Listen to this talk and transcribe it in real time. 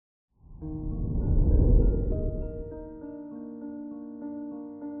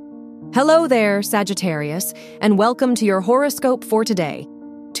Hello there, Sagittarius, and welcome to your horoscope for today,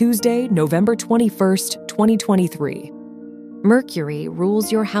 Tuesday, November 21st, 2023. Mercury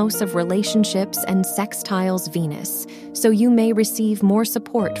rules your house of relationships and sextiles Venus, so you may receive more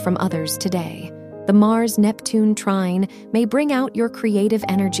support from others today. The Mars-Neptune trine may bring out your creative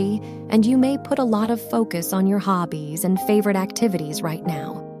energy, and you may put a lot of focus on your hobbies and favorite activities right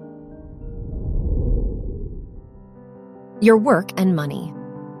now. Your work and money.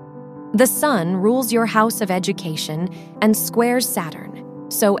 The Sun rules your house of education and squares Saturn,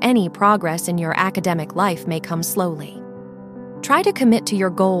 so any progress in your academic life may come slowly. Try to commit to your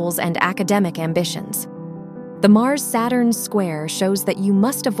goals and academic ambitions. The Mars-Saturn square shows that you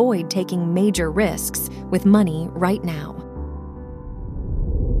must avoid taking major risks with money right now.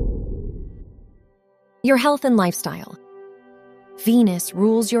 Your health and lifestyle. Venus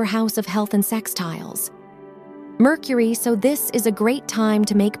rules your house of health and sextiles. Mercury, so this is a great time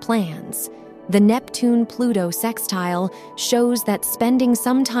to make plans. The Neptune-Pluto sextile shows that spending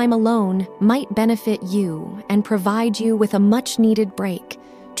some time alone might benefit you and provide you with a much-needed break.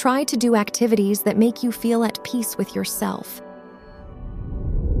 Try to do activities that make you feel at peace with yourself.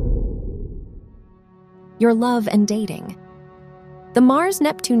 Your love and dating. The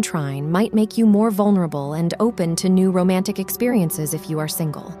Mars-Neptune trine might make you more vulnerable and open to new romantic experiences if you are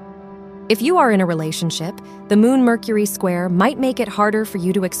single. If you are in a relationship, the Moon-Mercury square might make it harder for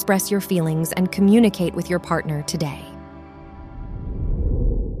you to express your feelings and communicate with your partner today.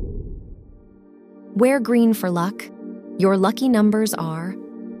 Wear green for luck. Your lucky numbers are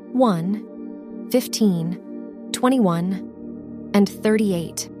 1, 15, 21, and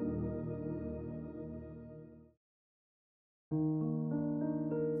 38.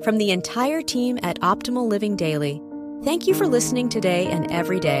 From the entire team at Optimal Living Daily, thank you for listening today and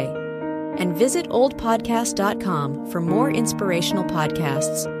every day. And visit oldpodcast.com for more inspirational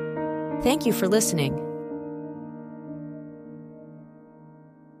podcasts. Thank you for listening.